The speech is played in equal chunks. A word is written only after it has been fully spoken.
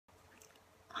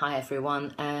Hi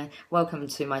everyone, welcome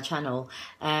to my channel.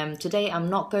 Today I'm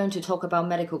not going to talk about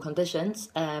medical conditions,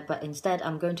 but instead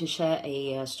I'm going to share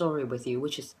a story with you,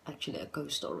 which is actually a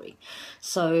ghost story.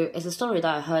 So it's a story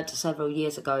that I heard several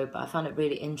years ago, but I found it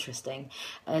really interesting.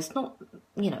 It's not,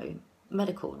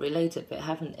 medical related, but it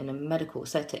happened in a medical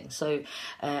setting. So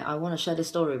I want to share this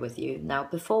story with you. Now,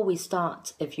 before we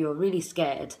start, if you're really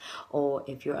scared or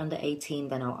if you're under 18,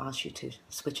 then I'll ask you to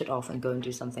switch it off and go and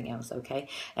do something else, okay?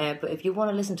 But if you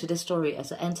want to listen to this story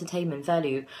as an entertainment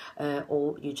value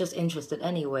or you're just interested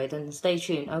anyway, then stay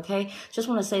tuned, okay? Just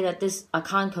want to say that this, I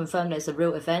can't confirm that it's a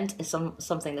real event. It's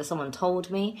something that someone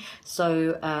told me.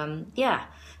 So, yeah.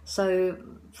 So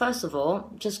first of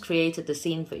all, just created the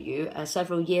scene for you.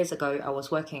 Several years ago, I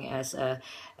was working as a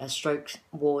stroke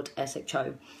ward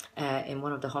SHO in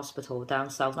one of the hospitals down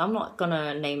south. I'm not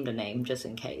gonna name the name just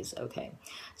in case, okay?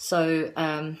 So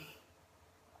I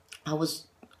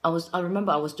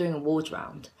remember I was doing a ward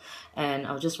round and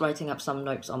I was just writing up some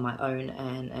notes on my own,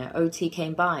 and OT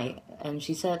came by and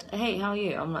she said, "Hey, how are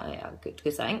you?" I'm like, "Yeah, good,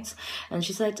 thanks." And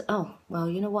she said, "Oh, well,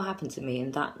 you know what happened to me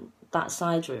in that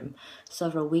side room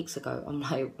several weeks ago?" I'm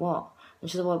like, "What?" And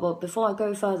she said, well, before I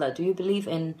go further, do you believe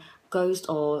in ghosts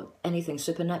or anything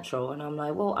supernatural? And I'm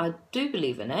like, "Well, I do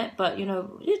believe in it, but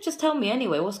you just tell me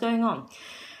anyway, what's going on?"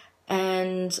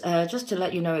 And just to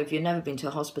let you know, if you've never been to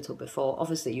a hospital before,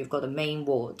 obviously you've got the main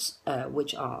wards,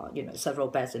 which are, several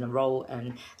beds in a row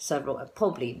and several,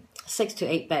 probably 6 to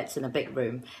 8 beds in a big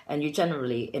room. And you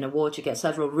generally, in a ward, you get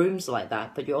several rooms like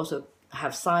that, but you also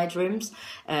have side rooms,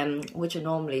 which are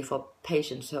normally for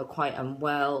patients who are quite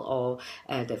unwell or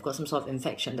they've got some sort of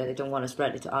infection that they don't want to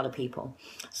spread it to other people.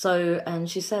 So, and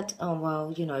she said, "Oh,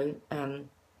 well,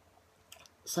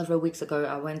 several weeks ago,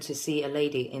 I went to see a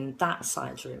lady in that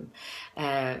side room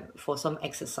for some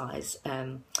exercise.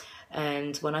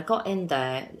 And when I got in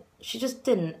there, she just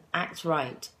didn't act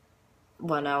right.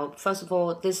 Well, now, first of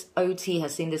all, this OT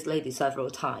has seen this lady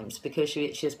several times because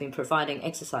she has been providing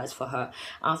exercise for her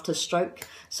after stroke.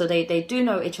 So they do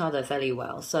know each other very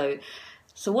well. So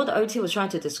what the OT was trying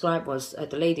to describe was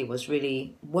the lady was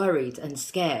really worried and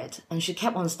scared. And she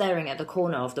kept on staring at the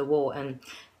corner of the wall, and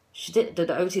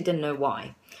the OT didn't know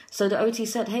why. So the OT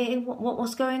said, "Hey,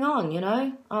 what's going on,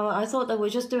 I thought that we're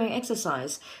just doing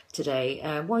exercise today.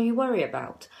 What are you worried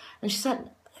about?" And she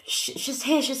said, she's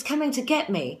here, she's coming to get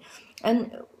me."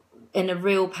 And in a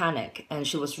real panic, and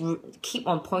she was keep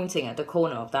on pointing at the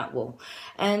corner of that wall.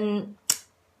 And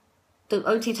the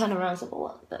OT turned around and said,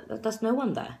 "Well, there's no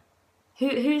one there.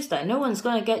 Who's there? No one's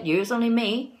going to get you, it's only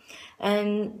me."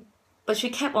 But she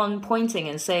kept on pointing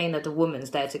and saying that the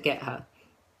woman's there to get her.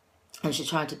 And she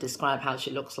tried to describe how she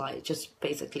looks like, just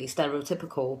basically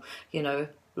stereotypical,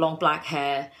 long black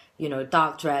hair,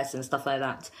 dark dress and stuff like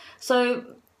that. So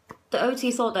the OT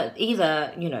thought that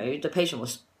either, the patient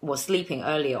was sleeping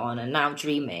earlier on and now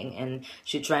dreaming, and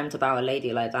she dreamt about a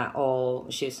lady like that, or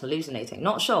she was hallucinating.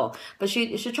 Not sure. But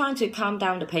she's trying to calm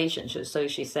down the patient. So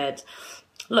she said,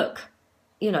 "Look,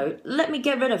 let me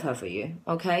get rid of her for you,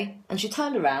 okay?" And she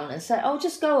turned around and said, "Oh,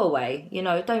 just go away,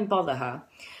 don't bother her."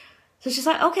 So she's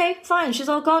like, "Okay, fine, she's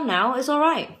all gone now, it's all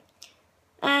right."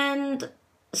 And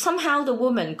somehow the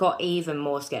woman got even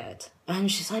more scared.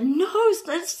 And she's like, "No,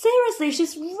 seriously,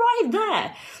 she's right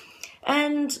there."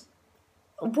 And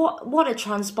what it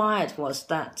transpired was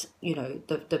that,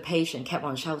 the patient kept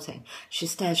on shouting,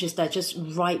 she's there, just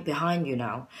right behind you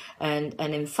now." And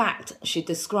in fact, she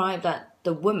described that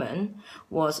the woman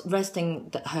was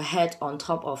resting her head on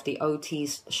top of the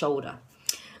OT's shoulder.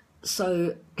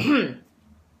 So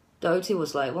the OT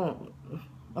was like, "Well,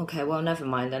 okay, well, never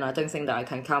mind then. I don't think that I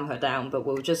can calm her down, but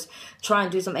we'll just try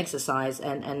and do some exercise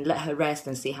and let her rest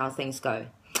and see how things go."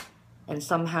 And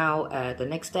somehow the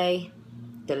next day,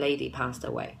 the lady passed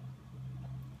away.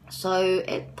 So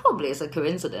it probably is a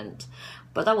coincidence,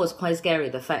 but that was quite scary,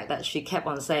 the fact that she kept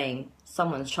on saying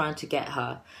someone's trying to get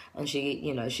her, and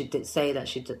she did say that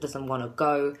she doesn't want to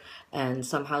go, and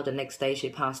somehow the next day she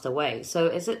passed away. So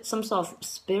is it some sort of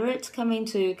spirit coming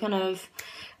to kind of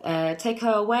take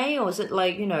her away, or is it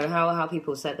like, how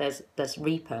people said there's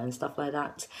Reaper and stuff like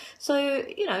that? So,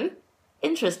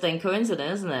 interesting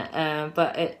coincidence, isn't it?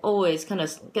 But it always kind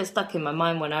of gets stuck in my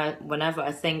mind whenever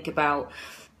I think about,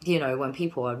 when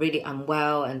people are really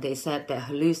unwell and they said they're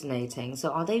hallucinating. So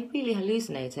are they really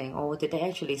hallucinating, or did they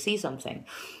actually see something?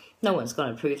 No one's going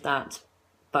to prove that.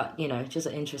 But, just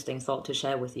an interesting thought to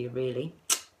share with you, really.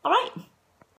 All right.